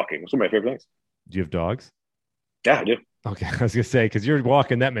love walking. It's one of my favorite things. Do you have dogs? Yeah, I do. Okay, I was gonna say, because you're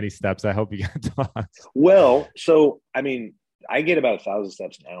walking that many steps, I hope you got dogs. Well, so I mean, I get about 1,000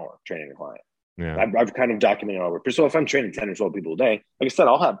 steps an hour training a client. Yeah, I've kind of documented all over. So if I'm training 10 or 12 people a day, like I said,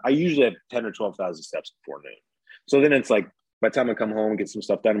 I usually have 10 or 12,000 steps before noon. So then it's like by the time I come home and get some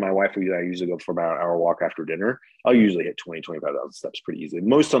stuff done, my wife, I usually go for about an hour walk after dinner. I'll usually hit 20, 25,000 steps pretty easily.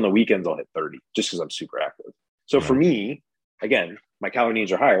 Most on the weekends, I'll hit 30 just because I'm super active. So for me, again, my calorie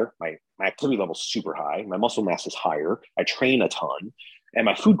needs are higher. My activity level is super high. My muscle mass is higher. I train a ton, and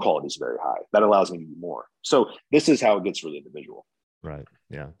my food quality is very high. That allows me to eat more. So this is how it gets really individual. Right.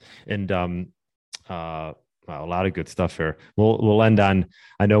 Yeah. And a lot of good stuff here. We'll end on.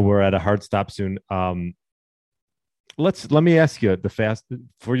 I know we're at a hard stop soon. Let me ask you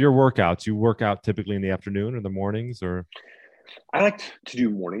for your workouts. You work out typically in the afternoon or the mornings, or? I like to do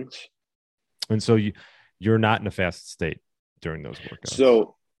mornings. And so you're not in a fast state during those workouts.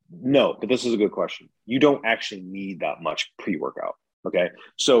 So no, but this is a good question. You don't actually need that much pre-workout. Okay.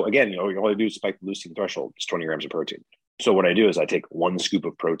 So again, all you do is spike the leucine threshold. It's 20 grams of protein. So what I do is I take 1 scoop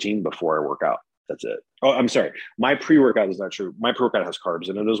of protein before I work out. That's it. Oh, I'm sorry. My pre-workout is not true. My pre-workout has carbs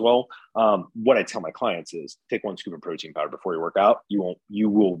in it as well. What I tell my clients is take 1 scoop of protein powder before you work out. You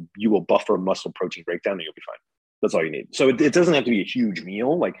will buffer muscle protein breakdown and you'll be fine. That's all you need. So it doesn't have to be a huge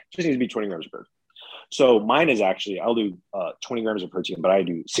meal. Like it just needs to be 20 grams of protein. So mine is actually, I'll do 20 grams of protein, but I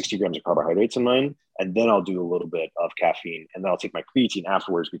do 60 grams of carbohydrates in mine. And then I'll do a little bit of caffeine. And then I'll take my creatine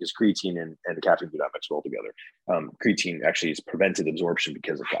afterwards because creatine and caffeine do not mix well together. Creatine actually is prevented absorption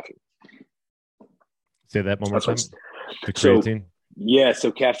because of caffeine. Say that one more time. The So creatine? yeah,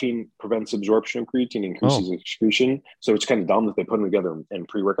 so caffeine prevents absorption of creatine, increases Oh, excretion. So it's kind of dumb that they put them together in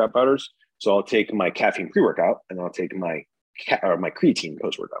pre-workout powders. So I'll take my caffeine pre-workout and I'll take my my creatine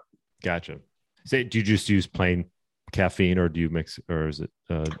post-workout. gotcha. Say, do you just use plain caffeine or do you mix, or is it,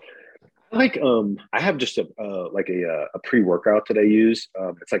 Like I have just a pre-workout that I use.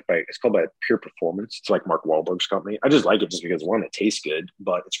 It's called by Pure Performance. It's like Mark Wahlberg's company. I just like it just because one, it tastes good,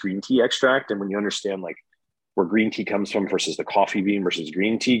 but it's green tea extract. And when you understand like where green tea comes from versus the coffee bean versus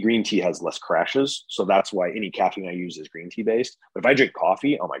green tea has less crashes. So that's why any caffeine I use is green tea based. But if I drink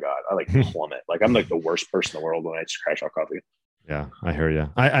coffee, oh my God, I like plummet. Like I'm like the worst person in the world when I just crash out coffee. yeah, I hear you.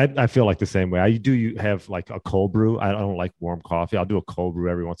 I feel like the same way. You have like a cold brew. I don't like warm coffee. I'll do a cold brew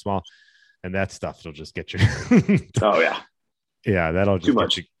every once in a while, and that stuff will just get you. Oh yeah. Yeah, that'll just Too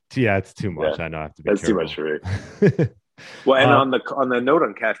much. get you. Yeah, it's too much. Yeah. I know. I have to be That's too careful. much for me. Well, and on the note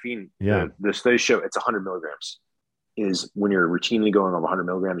on caffeine, Yeah. the studies show it's 100 milligrams. Is when you're routinely going over 100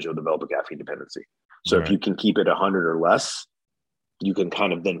 milligrams, you'll develop a caffeine dependency. So All if right. you can keep it 100 or less, you can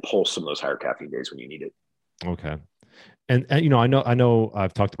kind of then pull some of those higher caffeine days when you need it. Okay. And I know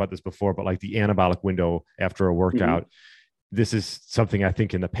I've talked about this before, but like the anabolic window after a workout, this is something I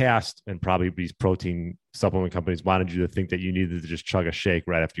think in the past, and probably these protein supplement companies wanted you to think that you needed to just chug a shake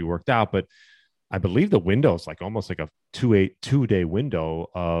right after you worked out. But I believe the window is like almost like a 2 day window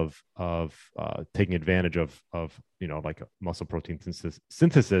of taking advantage of like a muscle protein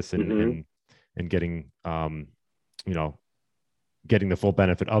synthesis and getting getting the full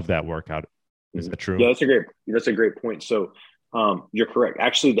benefit of that workout. Is that true? Yeah, that's a great point. So you're correct.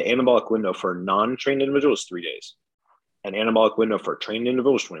 Actually, the anabolic window for a non-trained individual is 3 days. An anabolic window for a trained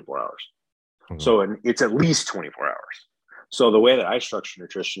individual is 24 hours. Okay. So it's at least 24 hours. So the way that I structure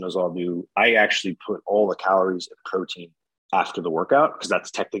nutrition is I actually put all the calories and protein after the workout because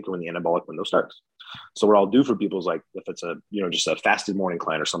that's technically when the anabolic window starts. So what I'll do for people is like, if it's just a fasted morning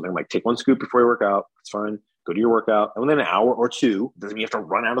client or something, I'm like take one scoop before you work out. It's fine. Go to your workout. And within an hour or two, doesn't mean you have to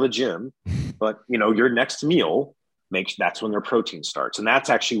run out of the gym, but your next meal that's when their protein starts. And that's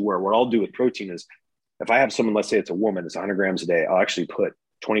actually where what I'll do with protein is if I have someone, let's say it's a woman, it's 100 grams a day, I'll actually put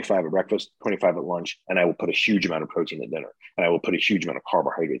 25 at breakfast, 25 at lunch, and I will put a huge amount of protein at dinner. And I will put a huge amount of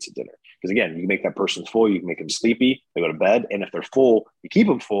carbohydrates at dinner. Because again, you can make that person full, you can make them sleepy, they go to bed. And if they're full, you keep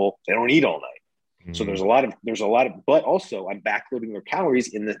them full, they don't eat all night. Mm-hmm. So there's a lot of, but also I'm backloading their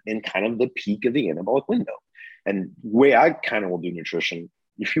calories in kind of the peak of the anabolic window. And the way I kind of will do nutrition,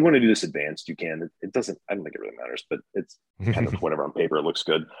 if you want to do this advanced, you can. It doesn't, I don't think it really matters, but it's kind of whatever on paper, it looks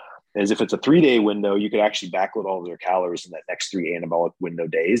good. Is if it's a 3-day window, you could actually backload all of their calories in that next 3 anabolic window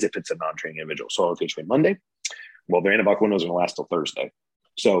days if it's a non-training individual. So if they train Monday, well, their anabolic window is going to last till Thursday.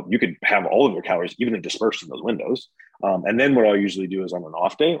 So you could have all of their calories evenly dispersed in those windows. And then what I'll usually do is on an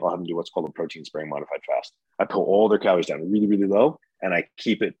off day, I'll have them do what's called a protein sparing modified fast. I pull all their calories down really, really low, and I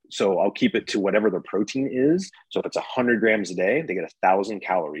keep it. So I'll keep it to whatever their protein is. So if it's 100 grams a day, they get 1,000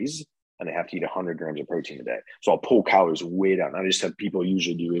 calories. And they have to eat 100 grams of protein a day. So I'll pull calories way down. I just have people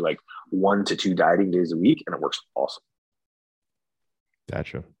usually do like 1 to 2 dieting days a week, and it works awesome.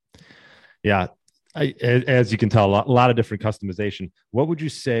 Gotcha. Yeah. As you can tell, a lot of different customization. What would you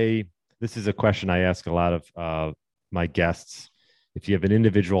say? This is a question I ask a lot of my guests. If you have an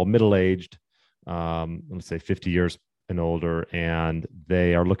individual middle-aged, let's say 50 years and older, and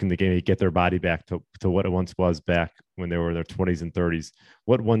they are looking to get their body back to what it once was back when they were in their 20s and 30s,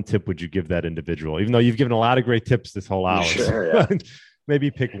 what one tip would you give that individual? Even though you've given a lot of great tips this whole hour, Sure, yeah.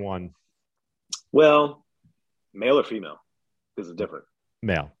 Maybe pick one. Well, male or female? Because it's different.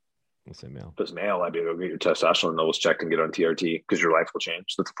 Male. We'll say male. If it's male, I'd be able to get your testosterone levels checked and get on TRT because your life will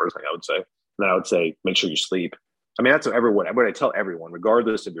change. That's the first thing I would say. And then I would say, make sure you sleep. I mean, that's what I tell everyone,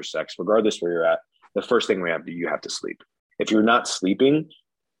 regardless of your sex, regardless where you're at, the first thing you have to sleep. If you're not sleeping,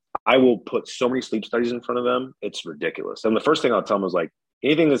 I will put so many sleep studies in front of them. It's ridiculous. And the first thing I'll tell them is like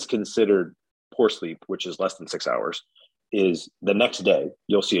anything that's considered poor sleep, which is less than 6 hours, is the next day,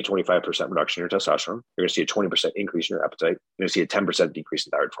 you'll see a 25% reduction in your testosterone. You're going to see a 20% increase in your appetite. You're going to see a 10% decrease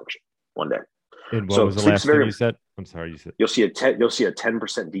in thyroid function one day. And what was the last thing you said? I'm sorry, you said you'll see a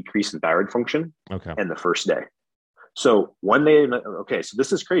 10% decrease in thyroid function. Okay. In the first day. So one day, okay, so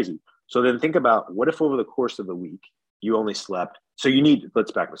this is crazy. So then think about what if over the course of the week you only slept. So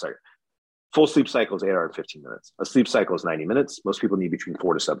let's back up a second. Full sleep cycle is 8 hours and 15 minutes. A sleep cycle is 90 minutes. Most people need between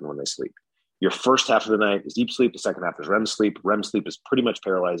 4 to 7 when they sleep. Your first half of the night is deep sleep. The second half is REM sleep. REM sleep is pretty much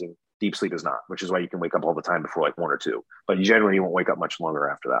paralyzing. Deep sleep is not, which is why you can wake up all the time before like 1 or 2. But generally, you won't wake up much longer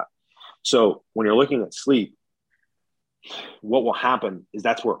after that. So when you're looking at sleep, what will happen is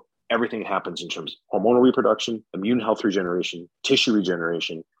that's where everything happens in terms of hormonal reproduction, immune health regeneration, tissue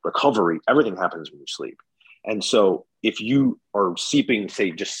regeneration, recovery. Everything happens when you sleep. And so if you are sleeping,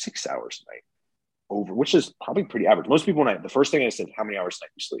 say, just 6 hours a night over, which is probably pretty average. Most people, the first thing I said, how many hours a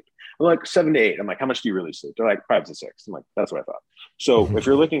night you sleep? I'm like 7 to 8. I'm like, how much do you really sleep? They're like 5 to 6. I'm like, that's what I thought. So if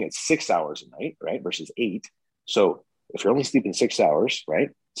you're looking at 6 hours a night, right, versus 8. So if you're only sleeping 6 hours, right,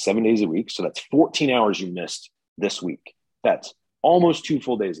 7 days a week, so that's 14 hours you missed this week. That's almost 2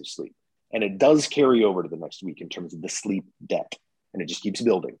 full days of sleep. And it does carry over to the next week in terms of the sleep debt. And it just keeps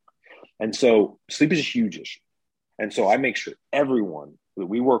building. And so sleep is a huge issue. And so I make sure everyone that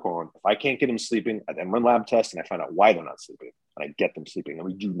we work on, if I can't get them sleeping, I then run lab tests and I find out why they're not sleeping. And I get them sleeping. And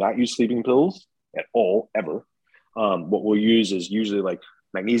we do not use sleeping pills at all, ever. What we'll use is usually like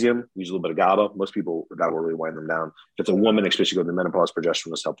magnesium, use a little bit of GABA. Most people, GABA will really wind them down. If it's a woman, especially going to menopause,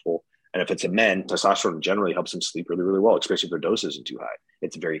 progesterone is helpful. And if it's a man, testosterone generally helps them sleep really, really well, especially if their dose isn't too high.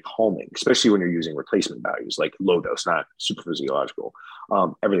 It's very calming, especially when you're using replacement values like low dose, not super physiological.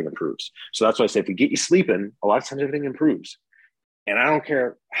 Everything improves. So that's why I say if we get you sleeping, a lot of times everything improves. And I don't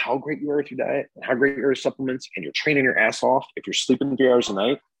care how great you are with your diet and how great you are with supplements and you're training your ass off. If you're sleeping 3 hours a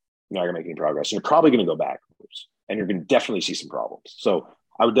night, you're not going to make any progress. And you're probably going to go backwards and you're going to definitely see some problems. So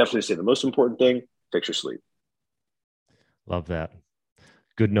I would definitely say the most important thing, fix your sleep. Love that.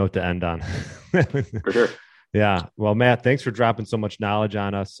 Good note to end on. For sure. Yeah. Well, Matt, thanks for dropping so much knowledge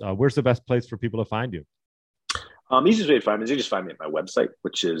on us. Where's the best place for people to find you? Easiest way to find me is you just find me at my website,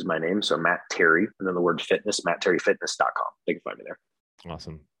 which is my name. So Matt Terry, and then the word fitness, mattterryfitness.com. They can find me there.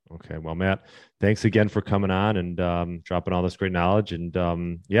 Awesome. Okay. Well, Matt, thanks again for coming on and dropping all this great knowledge. And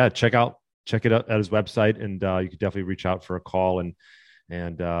check it out at his website, and you could definitely reach out for a call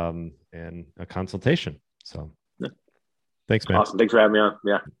and a consultation. So thanks, Matt. Awesome. Thanks for having me on.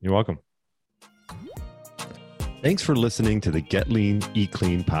 Yeah. You're welcome. Thanks for listening to the Get Lean, Eat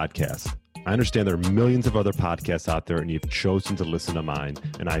Clean podcast. I understand there are millions of other podcasts out there, and you've chosen to listen to mine,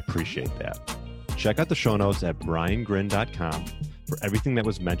 and I appreciate that. Check out the show notes at briangrin.com for everything that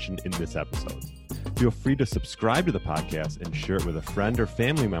was mentioned in this episode. Feel free to subscribe to the podcast and share it with a friend or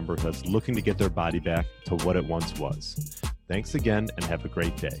family member that's looking to get their body back to what it once was. Thanks again, and have a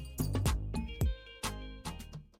great day.